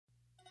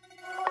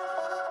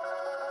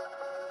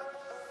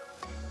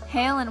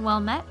Hail and well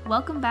met.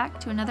 Welcome back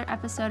to another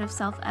episode of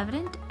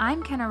Self-Evident.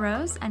 I'm Kenna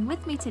Rose, and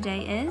with me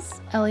today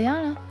is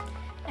Eliana.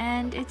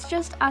 And it's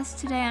just us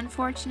today,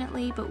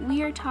 unfortunately, but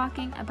we are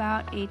talking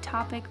about a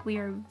topic we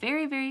are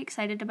very, very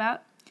excited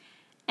about,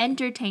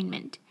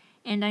 entertainment.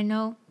 And I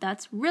know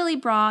that's really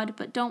broad,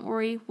 but don't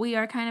worry, we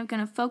are kind of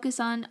going to focus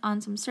on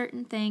some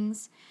certain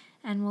things,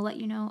 and we'll let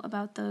you know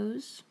about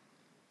those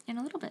in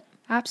a little bit.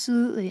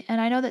 Absolutely. And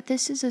I know that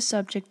this is a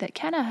subject that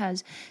Kenna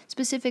has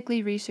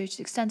specifically researched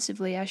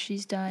extensively, as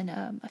she's done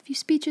a few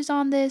speeches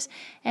on this,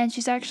 and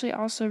she's actually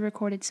also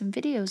recorded some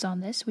videos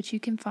on this, which you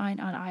can find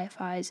on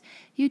IFI's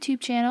YouTube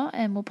channel,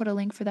 and we'll put a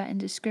link for that in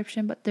the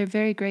description, but they're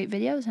very great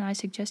videos, and I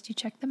suggest you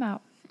check them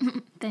out.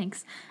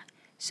 Thanks.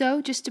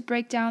 So just to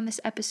break down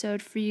this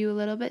episode for you a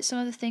little bit, some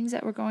of the things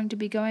that we're going to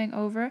be going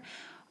over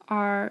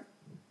are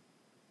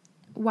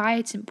why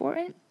it's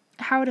important,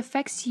 how it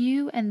affects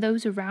you and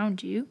those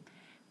around you,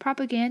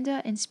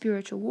 propaganda and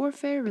spiritual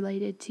warfare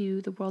related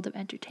to the world of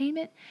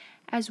entertainment,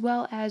 as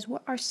well as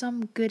what are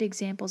some good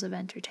examples of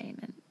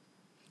entertainment.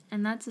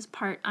 And that's this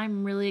part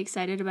I'm really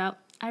excited about.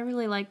 I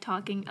really like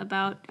talking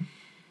about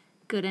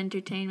good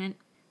entertainment,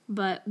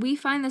 but we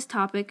find this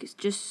topic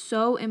just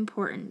so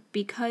important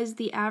because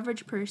the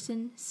average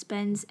person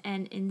spends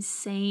an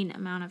insane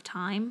amount of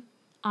time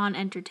on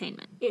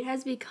entertainment. It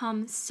has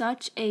become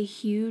such a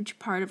huge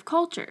part of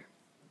culture.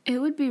 It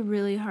would be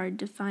really hard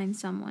to find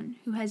someone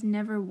who has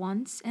never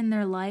once in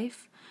their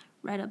life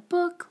read a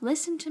book,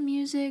 listened to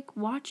music,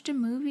 watched a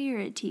movie or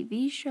a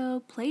TV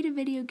show, played a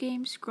video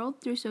game, scrolled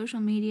through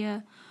social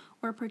media,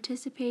 or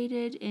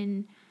participated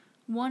in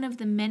one of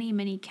the many,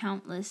 many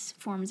countless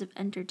forms of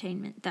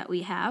entertainment that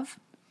we have.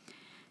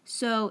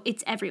 So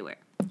it's everywhere,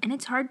 and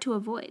it's hard to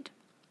avoid.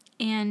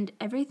 And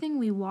everything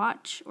we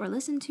watch or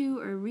listen to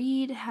or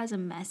read has a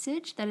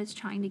message that it's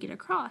trying to get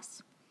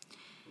across.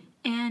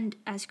 And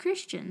as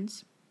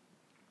Christians,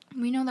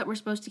 we know that we're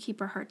supposed to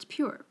keep our hearts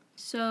pure.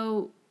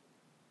 So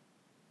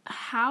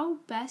how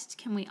best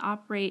can we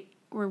operate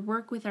or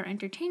work with our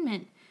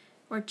entertainment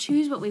or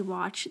choose what we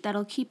watch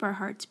that'll keep our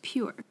hearts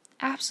pure?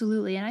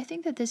 Absolutely, and I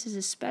think that this is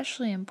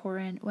especially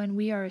important when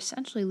we are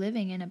essentially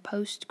living in a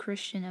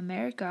post-Christian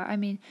America. I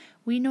mean,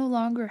 we no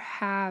longer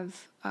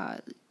have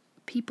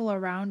people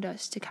around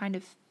us to kind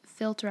of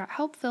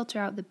help filter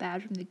out the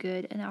bad from the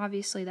good, and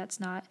obviously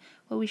that's not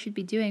what we should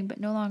be doing, but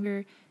no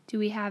longer do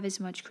we have as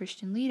much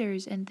Christian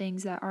leaders and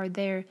things that are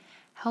there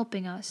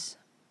helping us.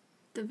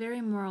 The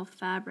very moral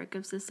fabric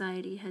of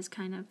society has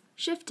kind of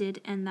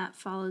shifted, and that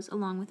follows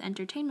along with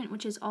entertainment,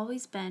 which has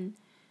always been,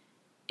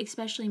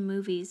 especially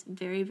movies,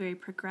 very, very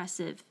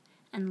progressive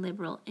and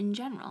liberal in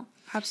general.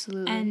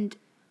 Absolutely. And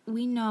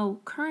we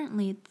know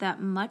currently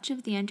that much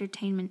of the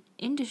entertainment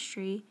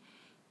industry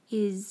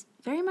is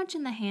very much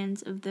in the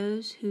hands of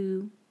those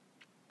who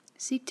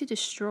seek to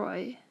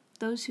destroy.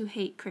 Those who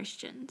hate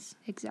Christians.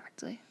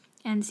 Exactly.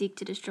 And seek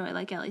to destroy,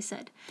 like Ellie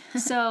said.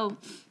 So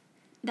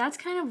that's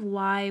kind of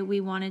why we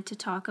wanted to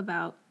talk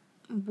about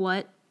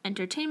what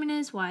entertainment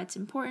is, why it's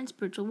important,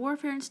 spiritual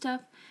warfare and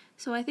stuff.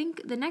 So I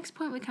think the next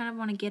point we kind of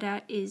want to get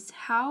at is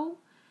how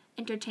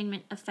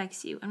entertainment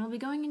affects you. And we'll be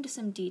going into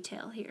some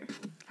detail here.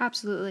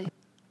 Absolutely.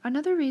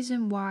 Another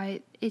reason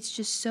why it's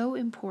just so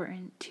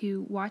important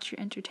to watch your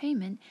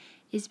entertainment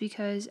is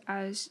because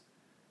as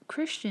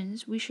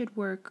Christians, we should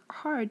work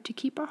hard to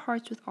keep our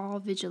hearts with all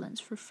vigilance,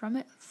 for from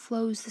it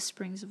flows the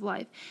springs of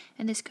life.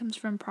 And this comes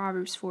from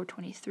Proverbs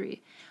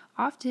 4:23.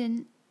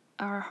 Often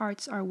our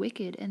hearts are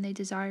wicked and they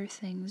desire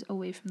things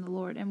away from the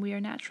Lord, and we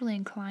are naturally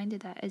inclined to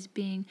that as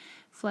being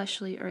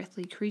fleshly,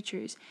 earthly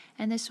creatures.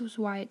 And this is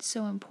why it's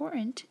so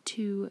important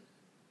to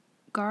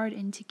guard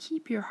and to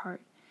keep your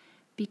heart,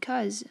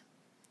 because,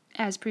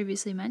 as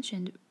previously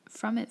mentioned,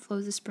 from it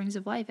flows the springs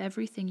of life,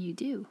 everything you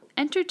do.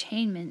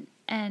 Entertainment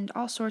and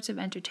all sorts of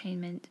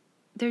entertainment,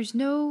 there's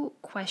no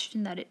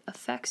question that it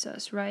affects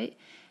us, right?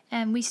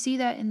 And we see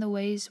that in the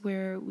ways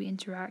where we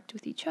interact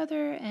with each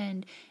other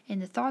and in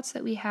the thoughts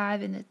that we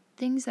have and the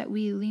things that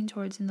we lean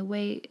towards in the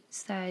ways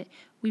that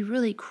we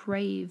really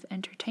crave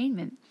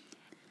entertainment.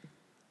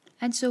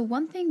 And so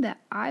one thing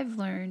that I've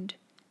learned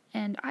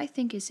and I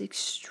think is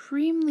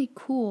extremely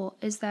cool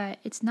is that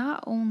it's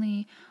not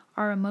only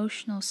our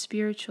emotional,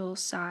 spiritual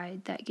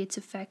side that gets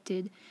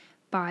affected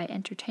by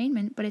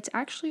entertainment, but it's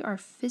actually our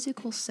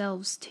physical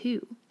selves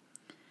too.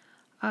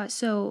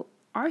 So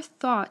our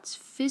thoughts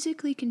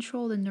physically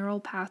control the neural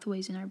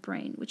pathways in our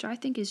brain, which I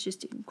think is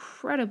just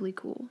incredibly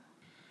cool.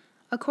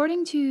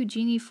 According to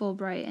Jeannie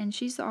Fulbright, and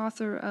she's the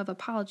author of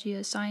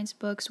Apologia science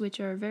books, which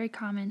are a very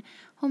common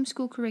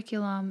homeschool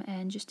curriculum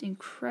and just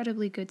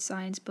incredibly good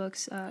science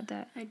books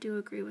that I do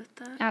agree with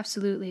that.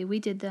 Absolutely. We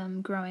did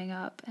them growing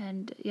up,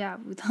 and yeah,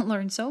 we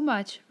learned so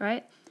much,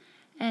 right?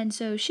 And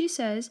so she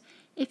says,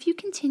 if you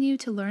continue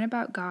to learn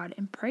about God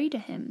and pray to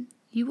Him,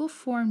 you will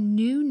form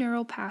new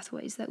neural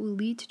pathways that will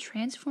lead to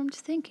transformed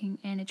thinking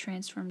and a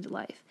transformed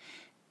life.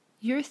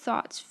 Your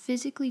thoughts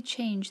physically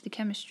change the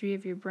chemistry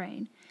of your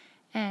brain,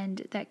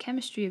 and that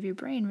chemistry of your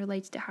brain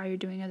relates to how you're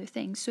doing other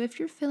things. So if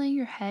you're filling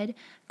your head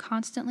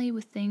constantly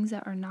with things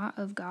that are not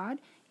of God,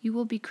 you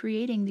will be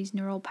creating these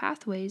neural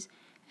pathways,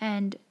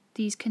 and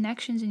these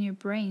connections in your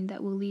brain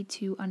that will lead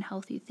to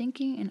unhealthy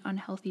thinking and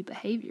unhealthy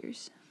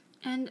behaviors.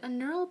 And a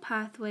neural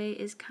pathway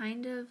is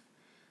kind of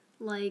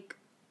like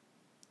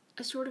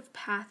a sort of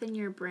path in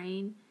your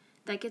brain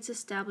that gets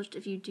established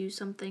if you do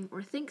something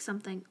or think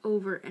something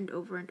over and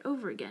over and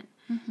over again.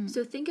 Mm-hmm.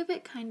 So think of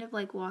it kind of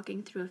like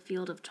walking through a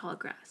field of tall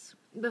grass.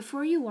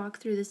 Before you walk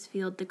through this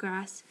field, the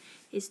grass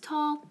is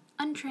tall,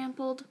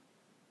 untrampled,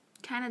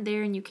 kind of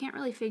there, and you can't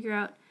really figure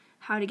out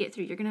how to get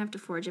through. You're going to have to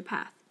forge a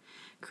path.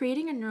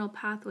 Creating a neural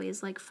pathway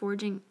is like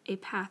forging a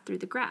path through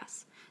the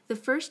grass. The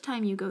first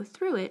time you go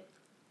through it,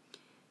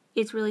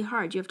 it's really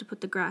hard. You have to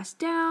put the grass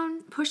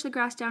down, push the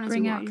grass down as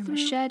you walk through. Bring out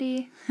your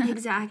machete.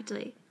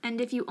 Exactly.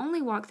 And if you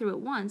only walk through it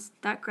once,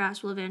 that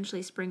grass will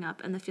eventually spring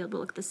up and the field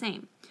will look the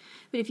same.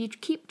 But if you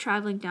keep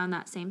traveling down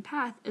that same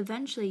path,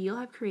 eventually you'll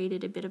have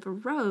created a bit of a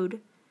road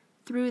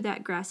through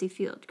that grassy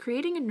field.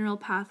 Creating a neural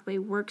pathway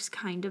works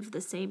kind of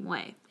the same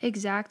way.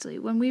 Exactly.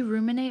 When we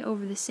ruminate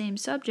over the same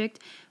subject,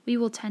 we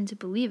will tend to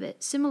believe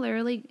it.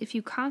 Similarly, if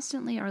you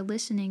constantly are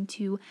listening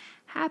to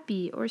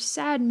happy or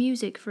sad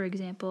music, for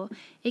example,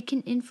 it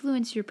can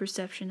influence your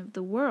perception of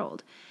the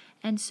world.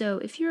 And so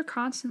if you're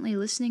constantly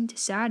listening to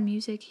sad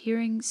music,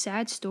 hearing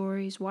sad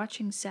stories,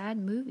 watching sad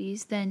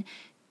movies, then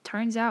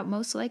turns out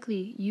most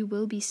likely you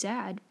will be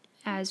sad,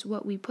 as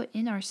what we put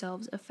in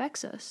ourselves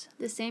affects us.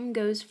 The same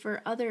goes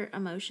for other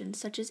emotions,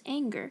 such as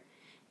anger.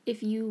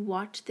 If you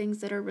watch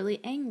things that are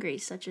really angry,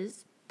 such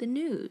as the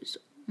news,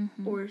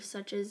 or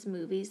such as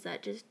movies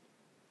that just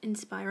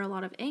inspire a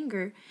lot of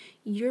anger,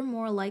 you're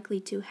more likely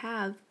to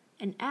have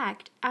and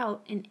act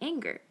out in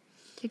anger.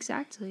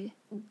 Exactly.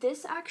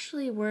 This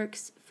actually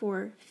works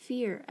for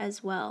fear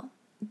as well.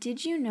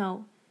 Did you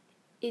know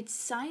it's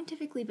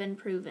scientifically been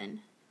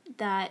proven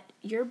that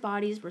your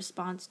body's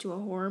response to a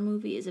horror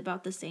movie is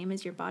about the same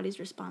as your body's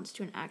response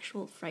to an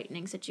actual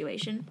frightening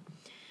situation?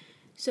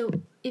 So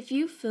if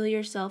you fill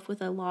yourself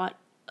with a lot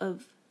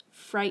of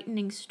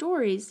frightening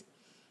stories,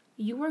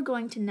 you are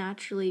going to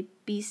naturally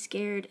be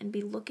scared and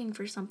be looking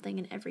for something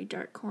in every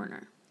dark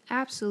corner.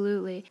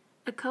 Absolutely.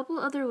 A couple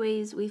other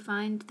ways we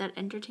find that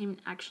entertainment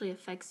actually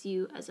affects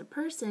you as a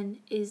person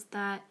is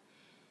that,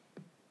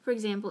 for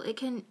example, it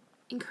can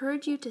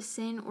encourage you to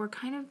sin or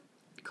kind of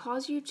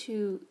cause you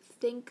to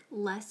think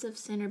less of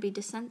sin or be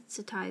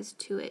desensitized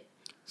to it.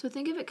 So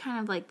think of it kind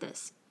of like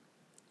this.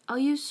 I'll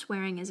use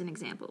swearing as an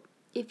example.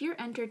 If your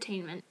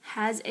entertainment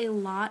has a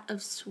lot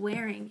of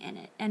swearing in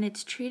it and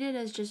it's treated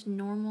as just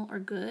normal or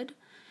good,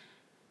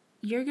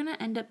 you're going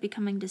to end up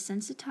becoming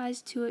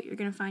desensitized to it. You're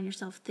going to find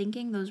yourself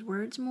thinking those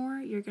words more.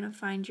 You're going to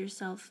find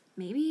yourself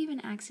maybe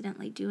even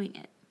accidentally doing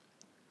it.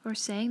 Or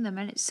saying them,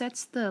 and it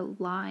sets the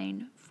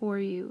line for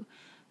you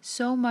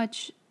so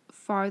much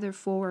farther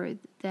forward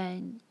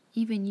than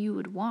even you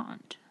would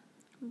want.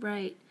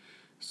 Right.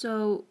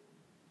 So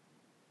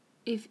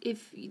if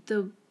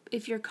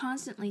you're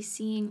constantly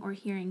seeing or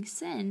hearing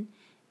sin,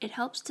 it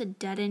helps to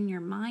deaden your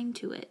mind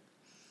to it,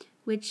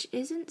 which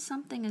isn't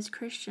something as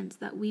Christians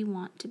that we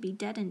want to be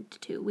deadened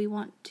to. We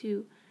want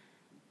to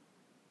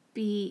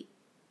be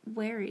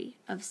wary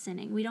of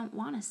sinning. We don't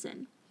want to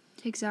sin.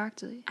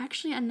 Exactly.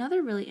 Actually,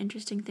 another really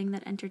interesting thing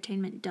that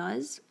entertainment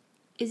does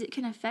is it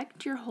can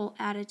affect your whole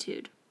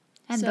attitude.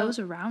 And those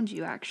around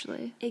you,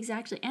 actually.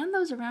 Exactly, and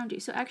those around you.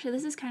 So actually,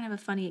 this is kind of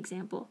a funny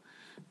example,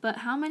 but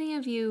how many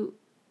of you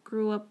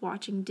grew up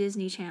watching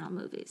Disney Channel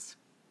movies?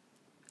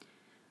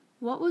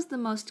 What was the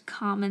most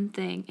common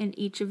thing in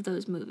each of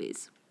those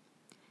movies?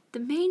 The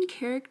main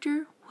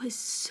character was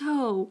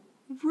so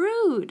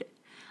rude.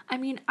 I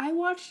mean, I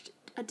watched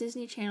a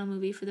Disney Channel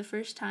movie for the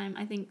first time,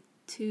 I think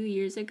 2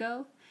 years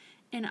ago,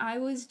 and I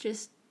was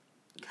just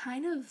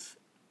kind of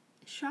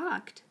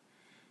shocked.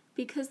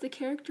 Because the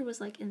character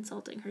was like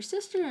insulting her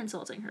sister,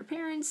 insulting her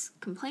parents,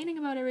 complaining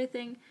about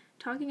everything,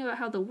 talking about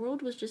how the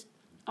world was just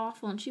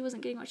awful and she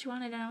wasn't getting what she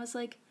wanted. And I was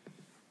like,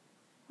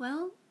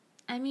 well,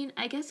 I mean,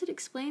 I guess it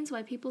explains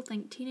why people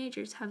think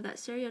teenagers have that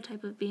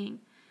stereotype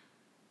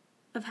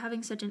of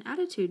having such an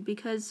attitude,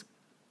 because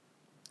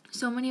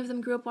so many of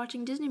them grew up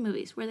watching Disney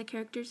movies where the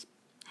characters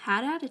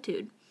had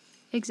attitude.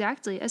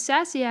 Exactly. A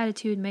sassy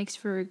attitude makes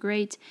for a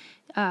great,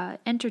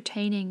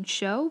 entertaining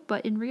show,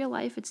 but in real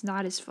life, it's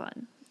not as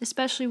fun,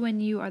 especially when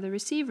you are the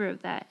receiver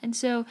of that. And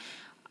so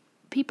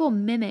people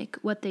mimic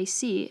what they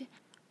see.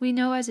 We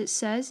know, as it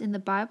says in the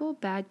Bible,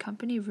 bad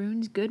company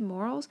ruins good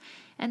morals,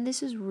 and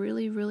this is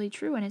really, really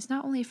true. And it's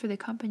not only for the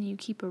company you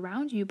keep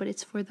around you, but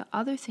it's for the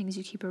other things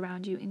you keep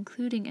around you,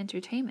 including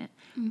entertainment.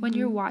 When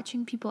you're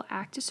watching people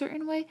act a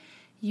certain way,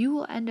 you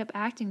will end up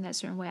acting that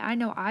certain way. I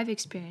know I've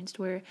experienced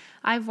where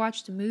I've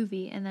watched a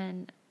movie, and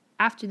then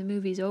after the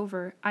movie's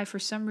over, I for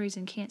some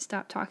reason can't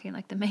stop talking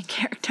like the main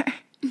character.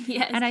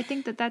 Yes. And I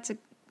think that that's a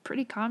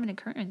pretty common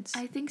occurrence.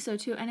 I think so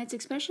too, and it's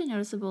especially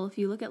noticeable if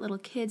you look at little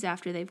kids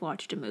after they've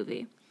watched a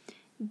movie.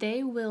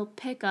 They will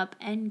pick up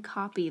and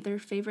copy their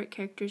favorite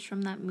characters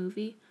from that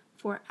movie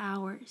for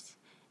hours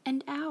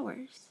and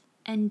hours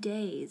and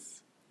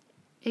days.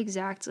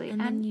 Exactly. And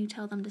then you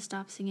tell them to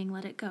stop singing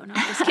Let It Go. No,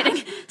 I'm just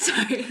kidding.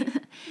 Sorry.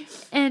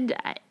 And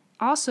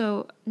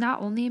also, not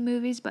only in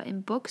movies, but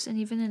in books and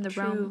even in the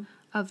True. realm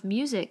of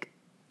music,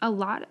 a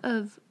lot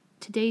of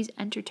today's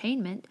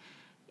entertainment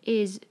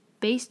is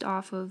based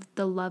off of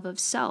the love of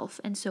self.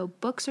 And so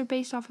books are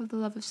based off of the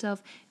love of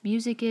self,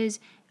 music is,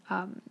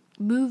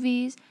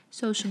 movies,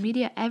 social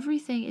media,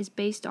 everything is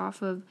based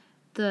off of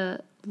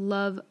the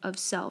love of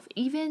self.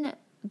 Even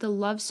the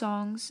love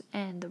songs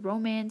and the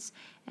romance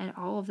and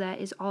all of that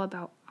is all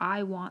about,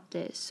 I want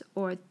this,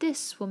 or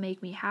this will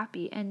make me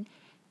happy. And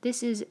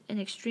this is an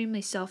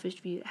extremely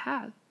selfish view to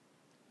have.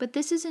 But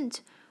this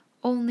isn't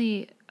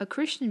only a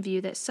Christian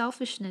view that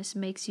selfishness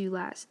makes you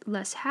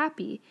less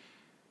happy.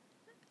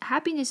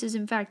 Happiness is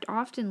in fact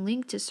often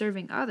linked to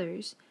serving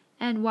others.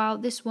 And while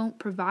this won't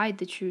provide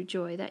the true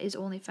joy that is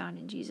only found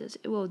in Jesus,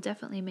 it will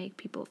definitely make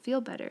people feel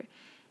better.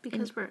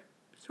 Because we're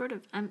sort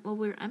of,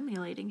 we're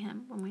emulating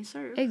him when we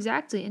serve.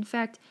 Exactly. In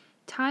fact,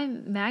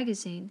 Time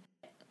magazine,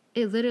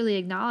 it literally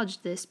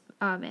acknowledged this.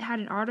 It had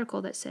an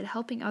article that said,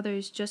 helping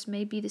others just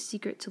may be the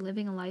secret to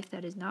living a life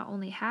that is not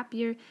only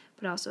happier,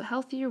 but also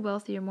healthier,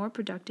 wealthier, more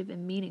productive,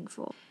 and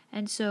meaningful.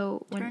 And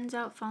so turns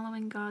out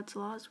following God's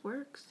laws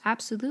works.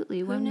 Absolutely.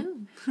 Who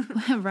knew?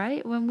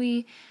 Right? When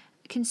we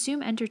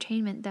consume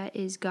entertainment that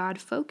is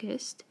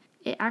God-focused,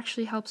 it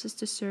actually helps us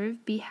to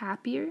serve, be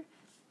happier,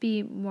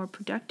 be more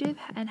productive,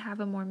 and have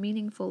a more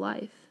meaningful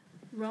life.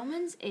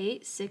 Romans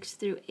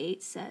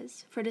 8:6-8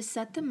 says, "For to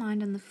set the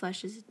mind on the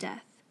flesh is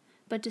death,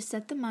 but to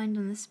set the mind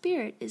on the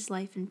Spirit is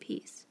life and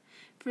peace.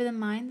 For the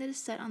mind that is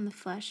set on the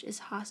flesh is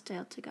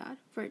hostile to God,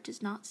 for it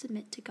does not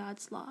submit to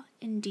God's law.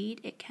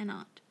 Indeed, it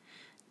cannot.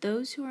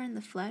 Those who are in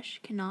the flesh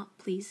cannot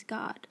please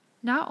God."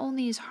 Not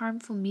only is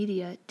harmful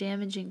media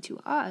damaging to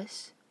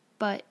us,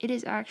 but it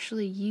is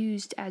actually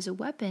used as a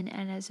weapon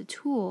and as a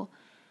tool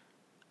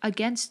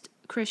against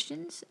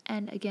Christians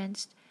and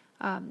against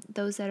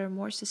those that are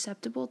more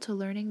susceptible to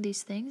learning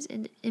these things.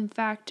 And in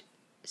fact,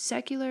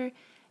 secular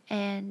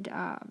and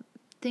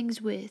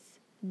things with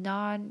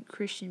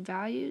non-Christian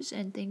values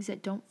and things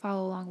that don't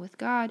follow along with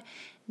God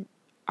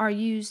are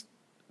used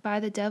by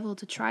the devil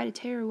to try to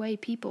tear away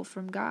people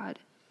from God.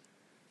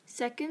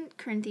 2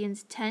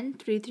 Corinthians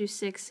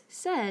 10:3-6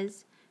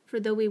 says, "For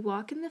though we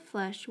walk in the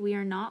flesh, we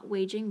are not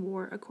waging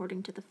war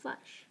according to the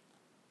flesh.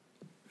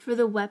 For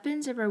the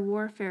weapons of our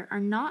warfare are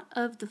not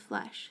of the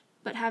flesh,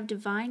 but have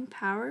divine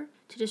power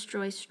to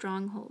destroy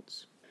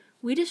strongholds.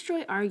 We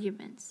destroy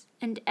arguments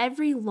and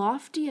every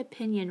lofty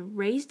opinion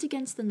raised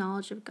against the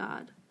knowledge of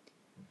God,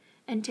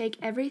 and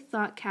take every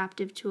thought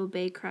captive to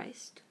obey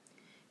Christ,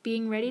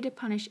 being ready to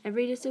punish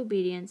every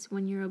disobedience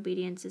when your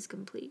obedience is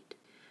complete."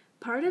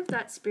 Part of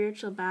that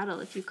spiritual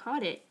battle, if you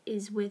caught it,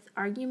 is with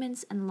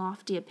arguments and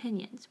lofty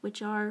opinions,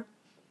 which are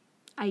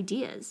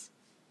ideas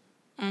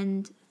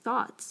and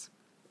thoughts,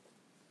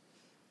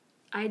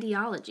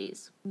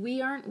 ideologies.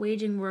 We aren't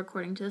waging war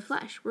according to the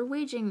flesh. We're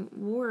waging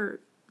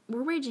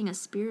a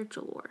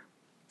spiritual war.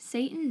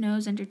 Satan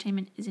knows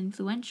entertainment is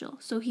influential,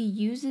 so he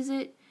uses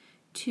it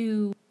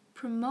to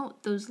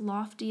promote those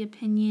lofty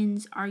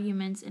opinions,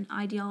 arguments, and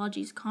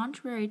ideologies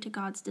contrary to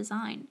God's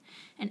design.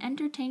 And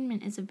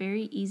entertainment is a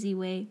very easy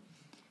way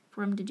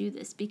for him to do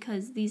this,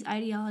 because these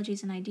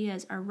ideologies and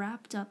ideas are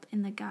wrapped up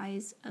in the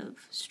guise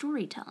of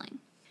storytelling.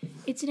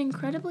 It's an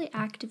incredibly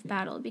active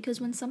battle, because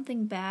when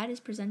something bad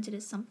is presented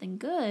as something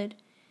good,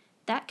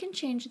 that can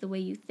change the way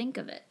you think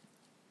of it.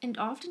 And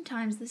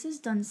oftentimes this is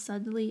done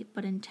subtly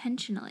but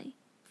intentionally.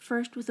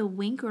 First with a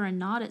wink or a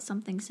nod at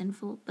something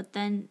sinful, but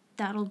then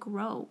that'll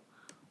grow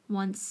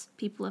once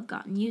people have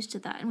gotten used to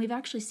that. And we've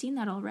actually seen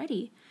that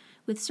already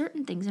with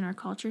certain things in our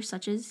culture,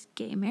 such as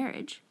gay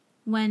marriage.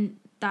 When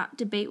that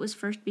debate was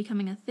first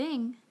becoming a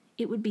thing,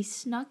 it would be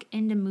snuck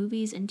into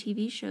movies and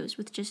TV shows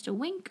with just a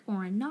wink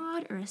or a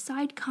nod or a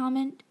side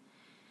comment,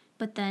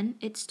 but then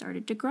it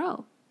started to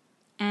grow.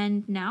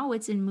 And now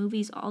it's in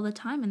movies all the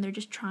time, and they're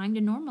just trying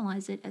to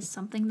normalize it as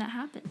something that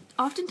happened.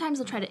 Oftentimes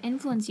they'll try to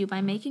influence you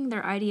by making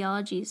their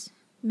ideologies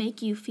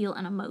make you feel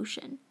an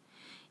emotion.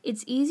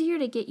 It's easier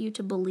to get you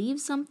to believe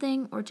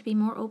something or to be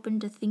more open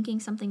to thinking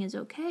something is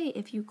okay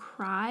if you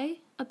cry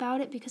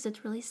about it because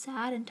it's really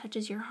sad and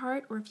touches your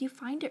heart, or if you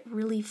find it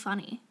really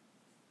funny.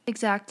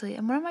 Exactly.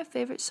 And one of my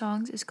favorite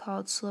songs is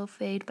called Slow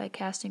Fade by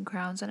Casting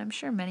Crowns, and I'm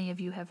sure many of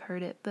you have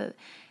heard it, but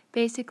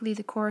basically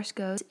the chorus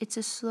goes, "It's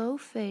a slow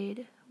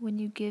fade when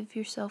you give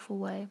yourself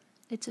away.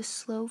 It's a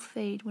slow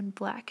fade when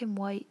black and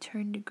white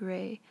turn to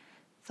gray.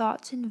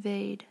 Thoughts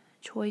invade,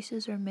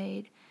 choices are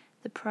made.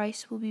 The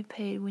price will be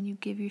paid when you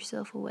give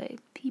yourself away.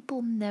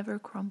 People never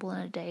crumble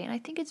in a day." And I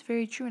think it's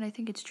very true, and I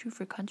think it's true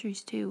for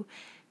countries too.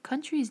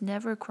 Countries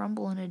never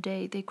crumble in a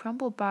day. They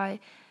crumble by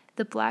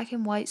the black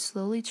and white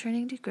slowly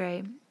turning to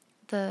gray,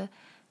 the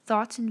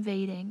thoughts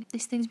invading,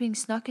 these things being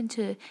snuck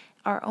into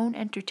our own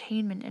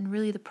entertainment, and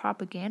really the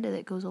propaganda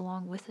that goes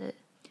along with it.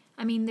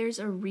 There's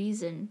a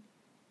reason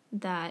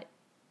that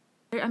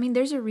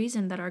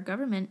our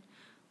government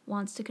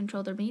wants to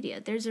control their media.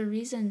 There's a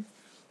reason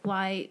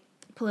why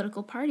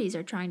political parties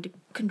are trying to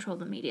control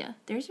the media.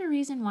 There's a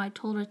reason why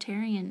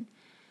totalitarian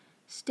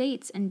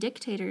states and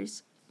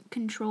dictators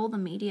control the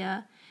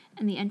media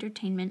and the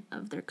entertainment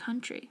of their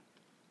country.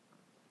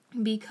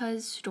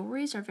 because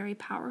stories are very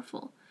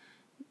powerful.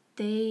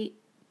 They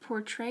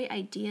portray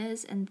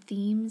ideas and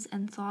themes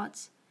and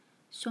thoughts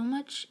so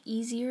much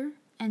easier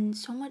and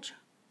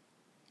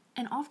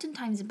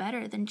oftentimes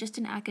better than just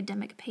an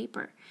academic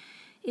paper.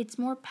 It's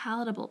more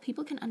palatable.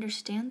 People can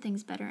understand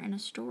things better in a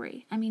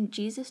story. I mean,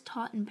 Jesus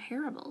taught in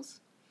parables.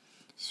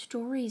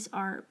 Stories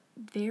are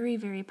very,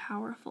 very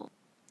powerful.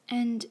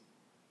 And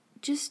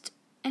just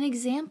an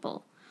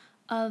example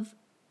of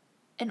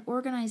an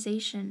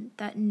organization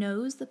that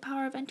knows the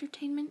power of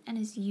entertainment and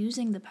is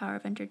using the power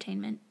of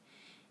entertainment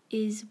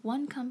is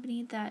one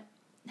company that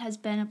has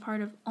been a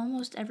part of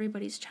almost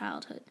everybody's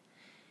childhood.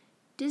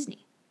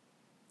 Disney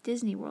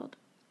World.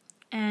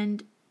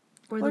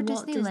 Or the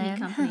Walt Disney Disneyland.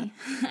 Company.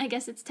 I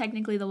guess it's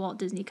technically the Walt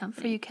Disney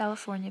Company. For you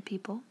California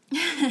people.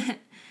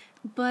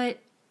 But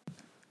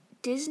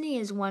Disney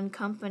is one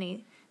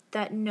company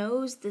that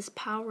knows this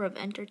power of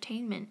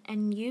entertainment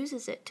and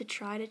uses it to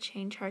try to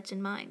change hearts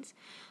and minds.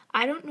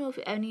 I don't know if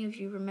any of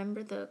you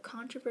remember the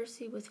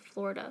controversy with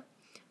Florida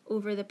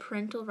over the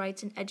parental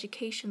rights and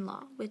education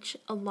law, which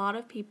a lot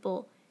of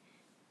people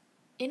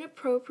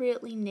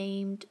inappropriately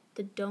named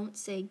the Don't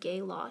Say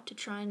Gay law to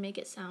try and make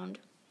it sound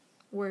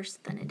worse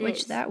than it is.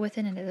 Which that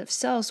within and of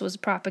itself was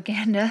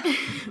propaganda.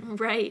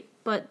 Right,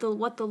 but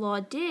what the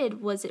law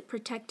did was it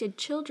protected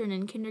children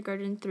in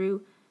kindergarten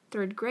through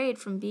 3rd grade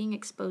from being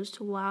exposed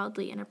to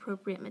wildly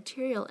inappropriate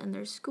material in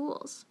their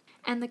schools.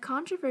 And the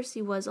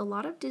controversy was a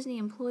lot of Disney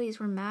employees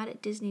were mad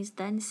at Disney's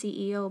then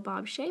CEO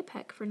Bob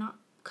Chapek for not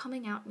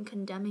coming out and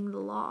condemning the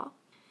law.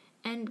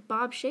 And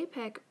Bob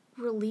Chapek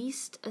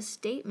released a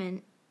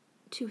statement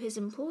to his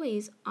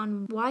employees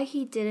on why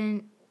he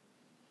didn't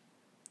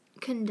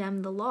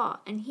condemn the law.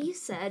 And he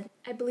said,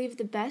 "I believe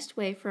the best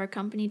way for a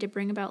company to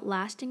bring about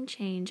lasting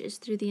change is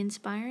through the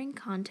inspiring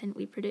content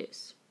we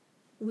produce.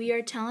 We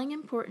are telling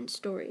important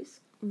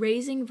stories,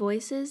 raising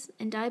voices,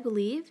 and I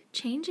believe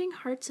changing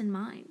hearts and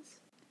minds.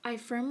 I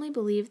firmly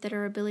believe that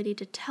our ability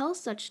to tell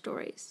such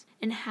stories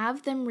and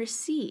have them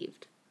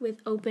received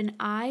with open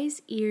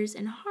eyes, ears,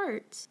 and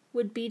hearts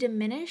would be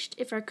diminished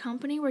if our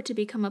company were to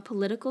become a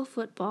political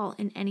football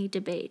in any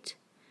debate."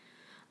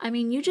 I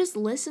mean, you just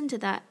listen to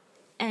that,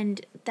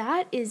 and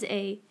that is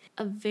a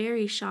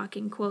very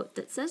shocking quote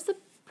that says the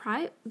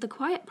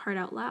quiet part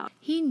out loud.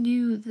 He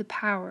knew the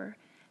power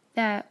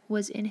that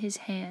was in his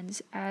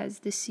hands as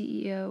the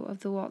CEO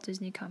of the Walt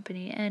Disney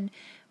Company. And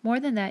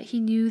more than that, he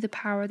knew the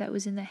power that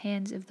was in the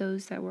hands of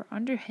those that were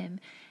under him.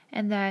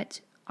 And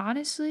that,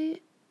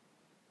 honestly,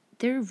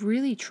 they're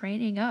really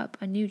training up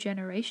a new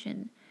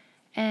generation.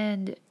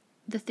 And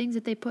the things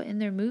that they put in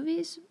their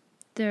movies,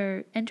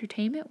 their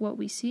entertainment, what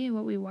we see and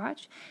what we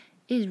watch,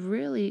 is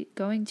really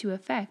going to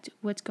affect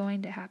what's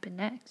going to happen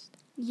next.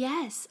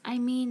 Yes, I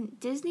mean,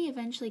 Disney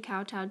eventually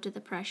kowtowed to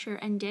the pressure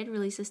and did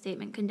release a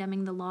statement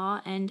condemning the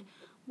law and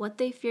what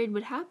they feared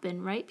would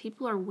happen, right?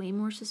 People are way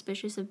more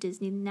suspicious of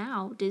Disney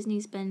now.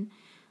 Disney's been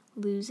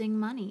losing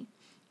money.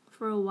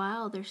 For a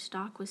while, their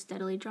stock was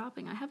steadily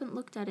dropping. I haven't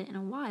looked at it in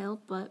a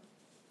while, but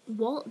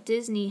Walt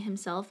Disney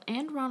himself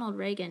and Ronald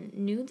Reagan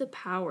knew the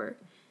power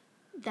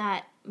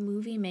that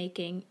movie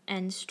making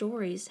and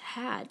stories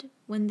had.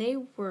 When they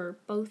were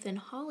both in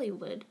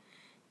Hollywood,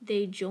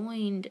 they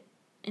joined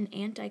an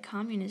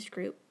anti-communist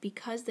group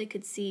because they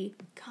could see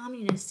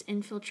communists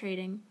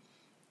infiltrating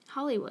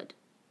Hollywood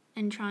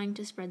and trying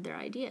to spread their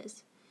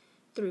ideas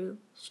through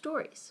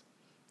stories.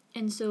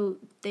 And so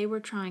they were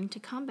trying to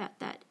combat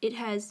that. It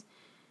has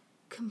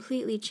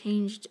completely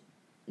changed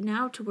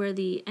now to where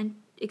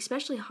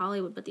especially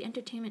Hollywood, but the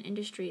entertainment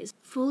industry is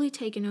fully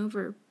taken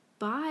over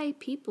by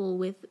people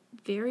with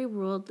very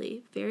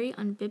worldly, very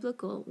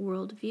unbiblical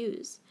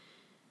worldviews.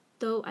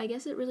 Though I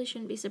guess it really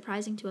shouldn't be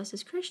surprising to us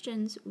as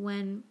Christians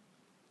when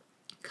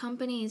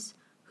companies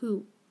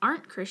who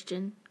aren't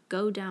Christian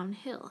go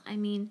downhill. I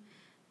mean,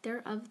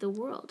 they're of the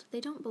world. They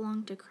don't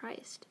belong to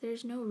Christ.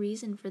 There's no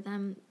reason for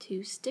them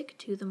to stick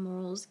to the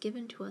morals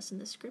given to us in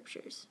the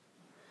scriptures.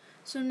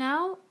 So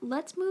now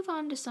let's move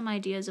on to some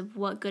ideas of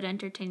what good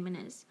entertainment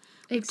is.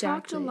 We've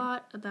talked a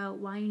lot about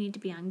why you need to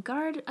be on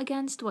guard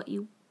against what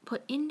you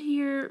put into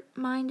your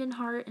mind and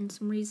heart and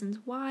some reasons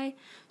why.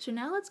 So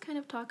now let's kind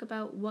of talk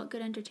about what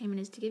good entertainment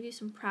is to give you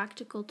some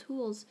practical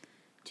tools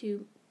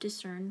to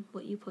discern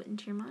what you put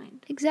into your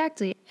mind.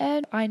 Exactly.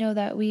 And I know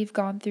that we've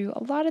gone through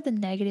a lot of the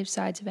negative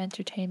sides of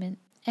entertainment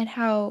and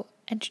how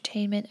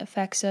entertainment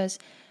affects us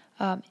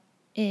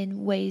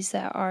in ways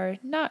that are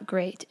not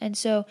great. And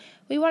so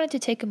we wanted to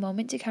take a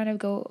moment to kind of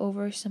go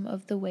over some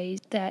of the ways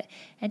that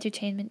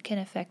entertainment can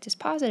affect us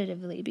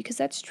positively, because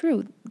that's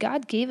true.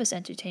 God gave us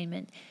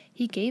entertainment.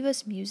 He gave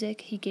us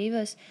music. He gave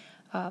us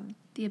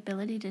the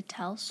ability to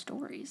tell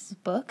stories.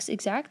 Books,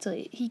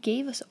 exactly. He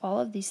gave us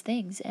all of these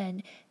things,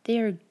 and they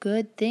are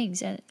good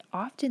things, and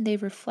often they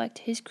reflect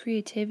his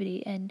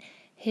creativity and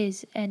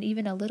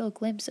even a little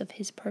glimpse of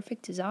his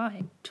perfect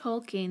design.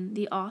 Tolkien,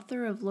 the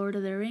author of Lord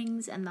of the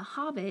Rings and The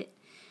Hobbit,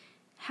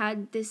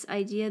 had this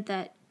idea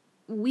that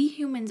we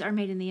humans are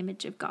made in the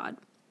image of God,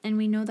 and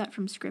we know that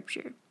from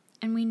Scripture.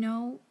 And we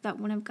know that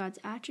one of God's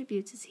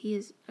attributes is he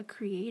is a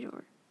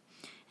creator,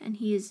 and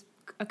he is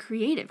a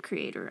creative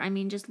creator. I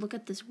mean, just look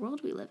at this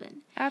world we live in.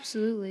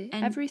 Absolutely.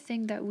 And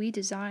everything that we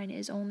design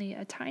is only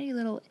a tiny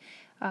little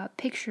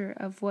picture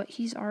of what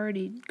he's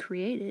already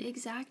created.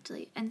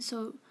 Exactly. And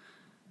so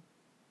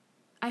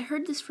I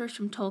heard this first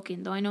from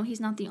Tolkien, though I know he's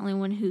not the only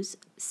one who's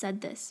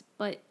said this,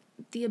 but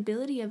the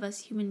ability of us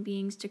human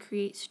beings to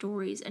create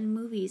stories and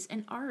movies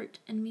and art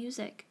and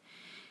music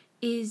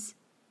is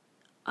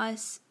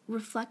us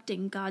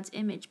reflecting God's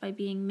image by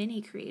being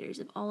mini creators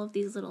of all of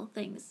these little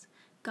things.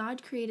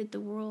 God created the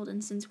world,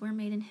 and since we're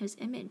made in his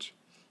image,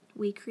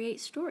 we create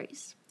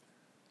stories.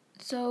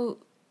 So,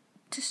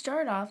 to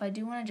start off, I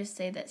do want to just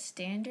say that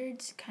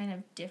standards kind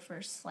of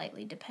differ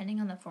slightly depending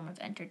on the form of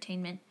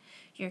entertainment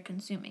you're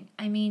consuming.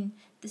 I mean,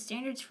 the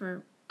standards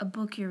for a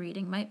book you're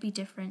reading might be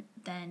different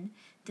than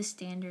the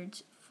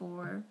standards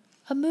for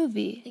a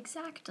movie.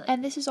 Exactly.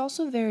 And this is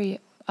also very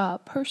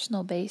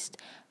personal based.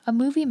 A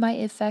movie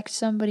might affect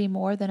somebody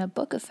more than a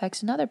book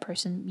affects another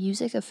person.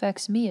 Music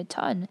affects me a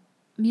ton.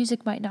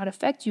 Music might not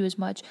affect you as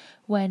much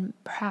when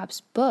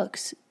perhaps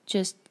books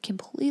just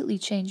completely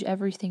change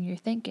everything you're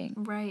thinking.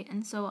 Right,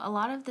 and so a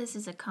lot of this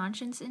is a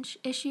conscience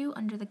issue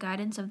under the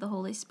guidance of the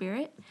Holy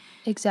Spirit.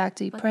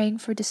 Exactly, praying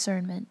for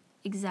discernment.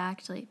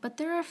 Exactly, but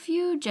there are a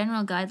few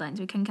general guidelines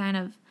we can kind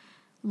of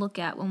look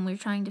at when we're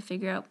trying to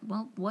figure out,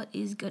 well, what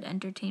is good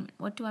entertainment?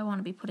 What do I want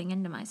to be putting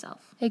into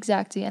myself?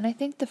 Exactly, and I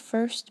think the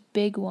first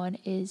big one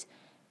is,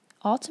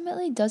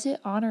 ultimately, does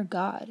it honor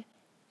God?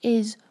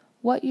 Is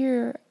what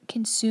you're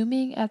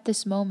consuming at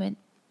this moment,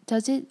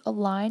 does it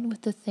align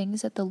with the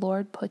things that the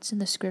Lord puts in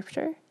the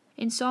scripture?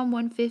 In Psalm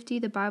 150,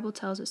 the Bible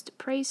tells us to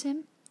praise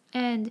him.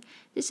 And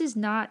this is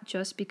not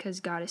just because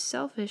God is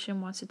selfish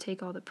and wants to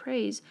take all the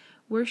praise.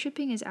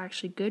 Worshiping is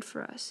actually good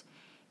for us.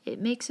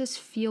 It makes us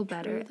feel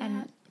better.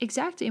 And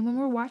exactly. And when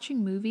we're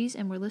watching movies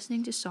and we're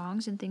listening to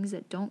songs and things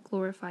that don't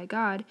glorify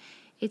God,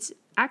 it's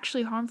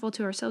actually harmful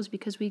to ourselves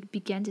because we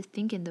begin to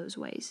think in those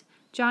ways.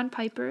 John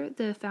Piper,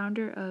 the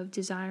founder of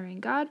Desiring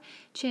God,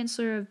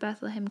 chancellor of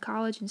Bethlehem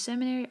College and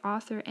Seminary,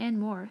 author, and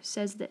more,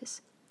 says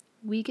this: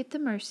 "We get the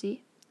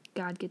mercy,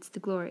 God gets the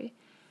glory.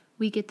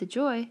 We get the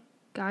joy,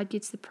 God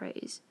gets the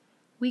praise.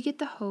 We get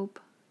the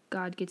hope,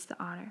 God gets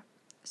the honor."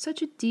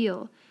 Such a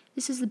deal.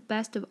 This is the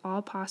best of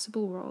all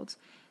possible worlds,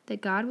 that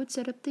God would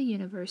set up the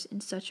universe in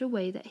such a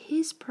way that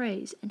his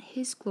praise and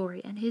his glory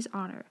and his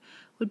honor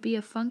would be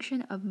a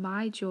function of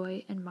my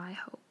joy and my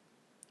hope.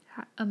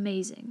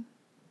 Amazing.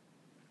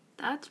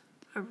 That's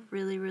a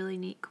really, really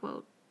neat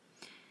quote.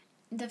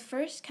 The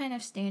first kind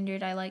of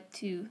standard I like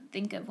to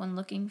think of when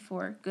looking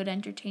for good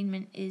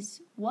entertainment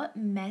is, what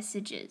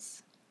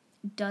messages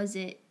does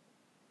it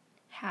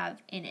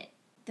have in it?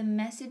 The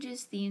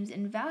messages, themes,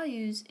 and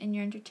values in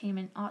your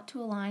entertainment ought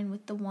to align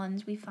with the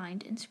ones we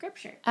find in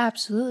Scripture.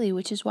 Absolutely,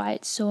 which is why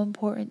it's so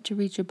important to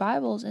read your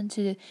Bibles and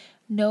to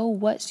know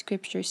what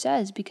Scripture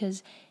says,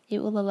 because it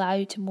will allow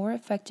you to more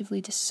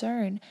effectively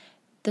discern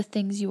the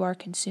things you are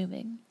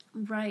consuming.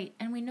 Right,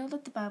 and we know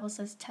that the Bible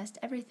says test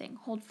everything,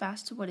 hold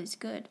fast to what is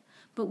good,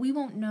 but we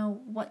won't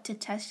know what to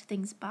test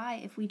things by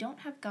if we don't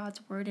have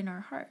God's word in our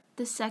heart.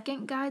 The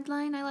second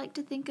guideline I like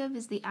to think of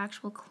is the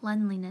actual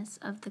cleanliness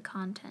of the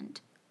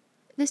content.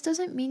 This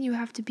doesn't mean you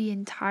have to be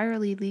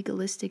entirely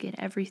legalistic in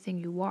everything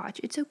you watch.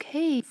 It's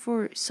okay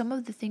for some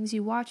of the things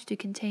you watch to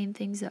contain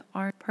things that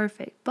aren't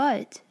perfect,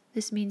 but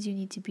this means you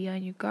need to be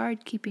on your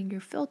guard, keeping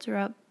your filter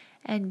up,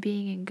 and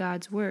being in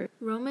God's word.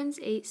 Romans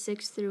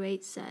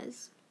 8:6-8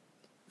 says,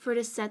 "For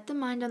to set the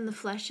mind on the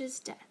flesh is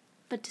death,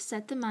 but to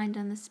set the mind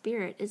on the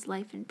Spirit is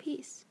life and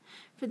peace.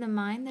 For the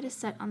mind that is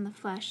set on the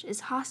flesh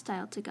is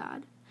hostile to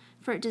God,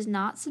 for it does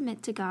not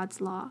submit to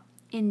God's law.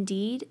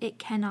 Indeed, it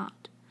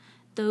cannot.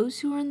 Those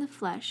who are in the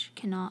flesh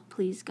cannot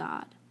please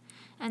God."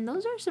 And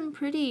those are some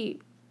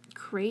pretty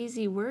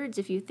crazy words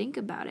if you think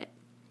about it.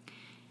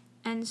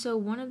 And so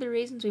one of the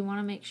reasons we want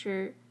to make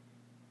sure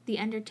the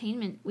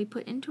entertainment we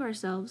put into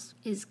ourselves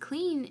is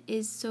clean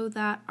is so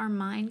that our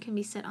mind can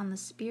be set on the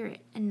Spirit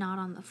and not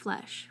on the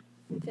flesh.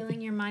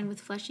 Filling your mind with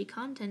fleshy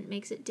content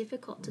makes it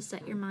difficult to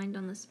set your mind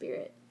on the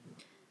Spirit.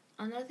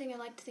 Another thing I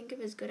like to think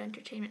of is good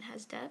entertainment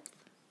has depth.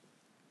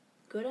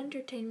 Good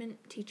entertainment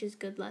teaches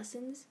good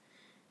lessons,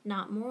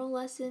 not moral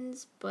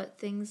lessons, but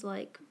things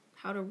like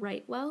how to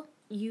write well.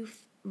 You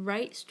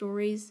write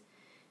stories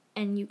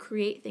and you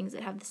create things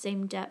that have the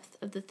same depth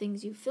of the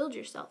things you filled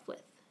yourself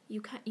with.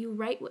 You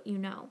write what you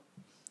know.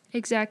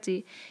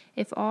 Exactly.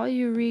 If all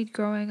you read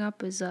growing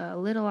up is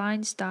Little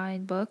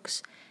Einstein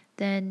books,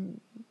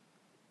 then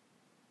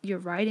your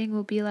writing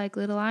will be like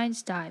Little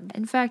Einstein.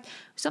 In fact,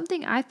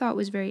 something I thought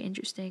was very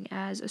interesting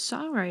as a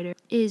songwriter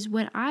is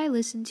when I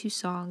listen to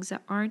songs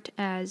that aren't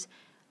as,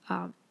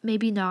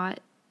 maybe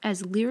not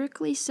as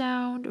lyrically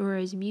sound or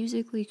as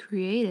musically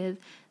creative,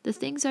 the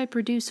things I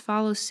produce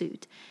follow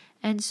suit.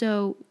 And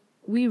so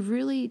we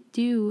really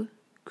do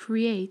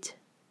create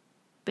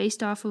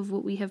based off of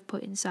what we have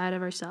put inside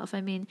of ourselves.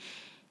 I mean,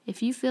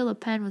 if you fill a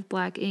pen with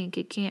black ink,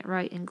 it can't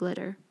write in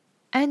glitter.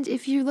 And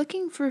if you're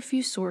looking for a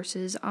few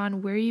sources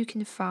on where you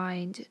can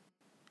find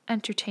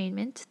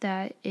entertainment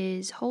that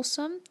is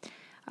wholesome,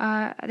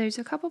 There's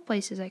a couple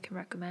places I can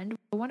recommend.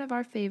 One of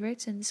our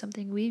favorites and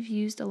something we've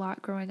used a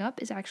lot growing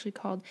up is actually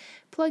called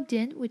Plugged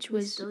In, which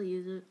was... We still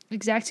use it.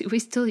 Exactly, we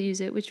still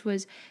use it, which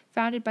was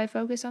founded by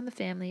Focus on the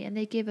Family, and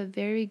they give a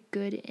very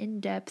good,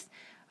 in-depth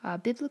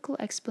biblical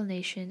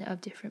explanation of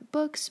different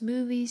books,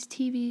 movies,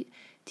 TV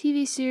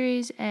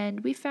series, and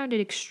we found it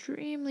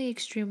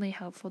extremely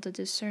helpful to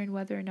discern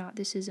whether or not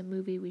this is a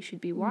movie we should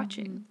be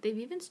watching. Mm-hmm. They've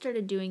even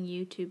started doing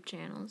YouTube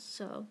channels,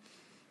 so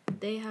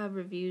they have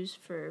reviews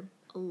for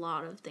a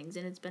lot of things,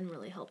 and it's been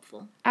really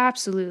helpful.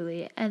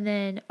 Absolutely. And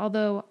then,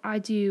 although I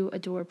do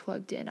adore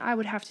Plugged In, I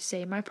would have to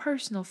say my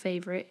personal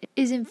favorite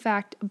is in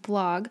fact a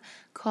blog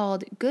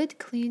called Good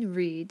Clean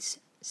Reads,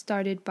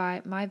 started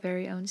by my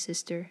very own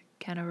sister,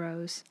 Kenna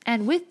Rose.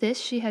 And with this,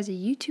 she has a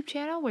YouTube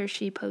channel where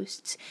she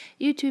posts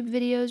YouTube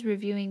videos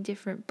reviewing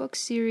different book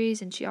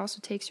series, and she also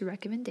takes your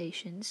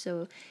recommendations.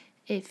 So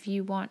if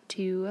you want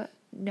to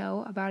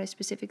know about a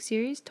specific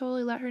series,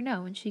 totally let her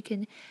know, and she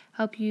can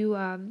help you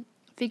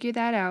figure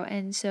that out.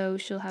 And so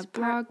she'll have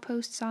blog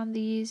posts on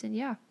these, and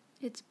yeah.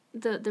 It's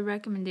the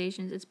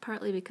recommendations. It's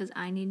partly because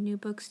I need new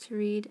books to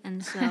read,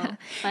 and so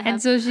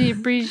so she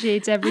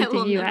appreciates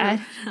everything you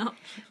add.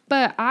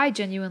 But I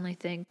genuinely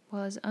think,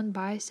 well, as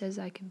unbiased as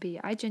I can be,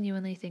 I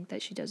genuinely think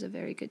that she does a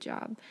very good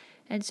job.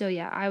 And so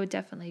yeah, I would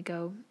definitely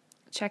go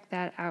check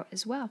that out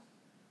as well.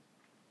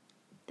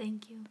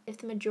 Thank you. If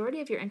the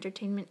majority of your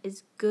entertainment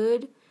is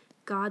good,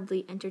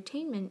 godly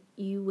entertainment,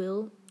 you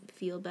will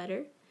feel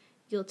better.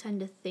 You'll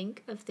tend to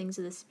think of things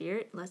of the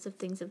spirit, less of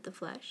things of the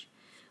flesh.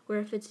 Where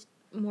if it's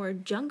more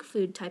junk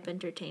food type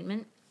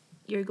entertainment,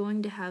 you're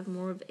going to have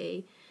more of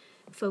a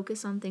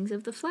focus on things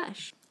of the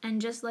flesh.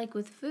 And just like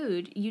with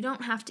food, you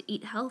don't have to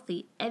eat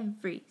healthy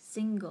every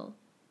single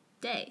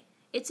day.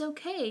 It's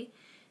okay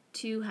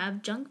to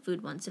have junk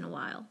food once in a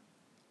while.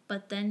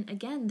 But then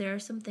again, there are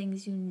some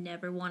things you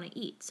never want to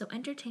eat. So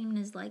entertainment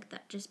is like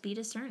that. Just be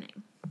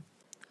discerning.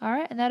 All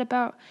right, and that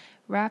about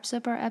wraps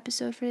up our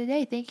episode for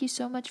today. Thank you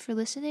so much for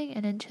listening,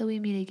 and until we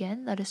meet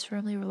again, let us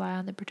firmly rely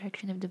on the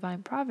protection of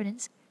divine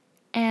providence.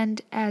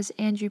 And as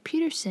Andrew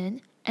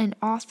Peterson, an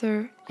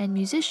author and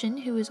musician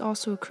who is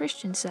also a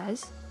Christian,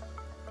 says,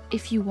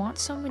 if you want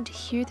someone to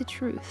hear the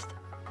truth,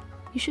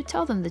 you should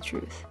tell them the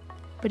truth.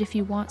 But if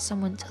you want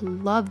someone to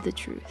love the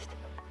truth,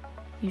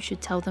 you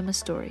should tell them a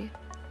story.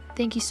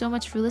 Thank you so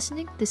much for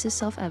listening. This is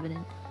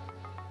Self-Evident.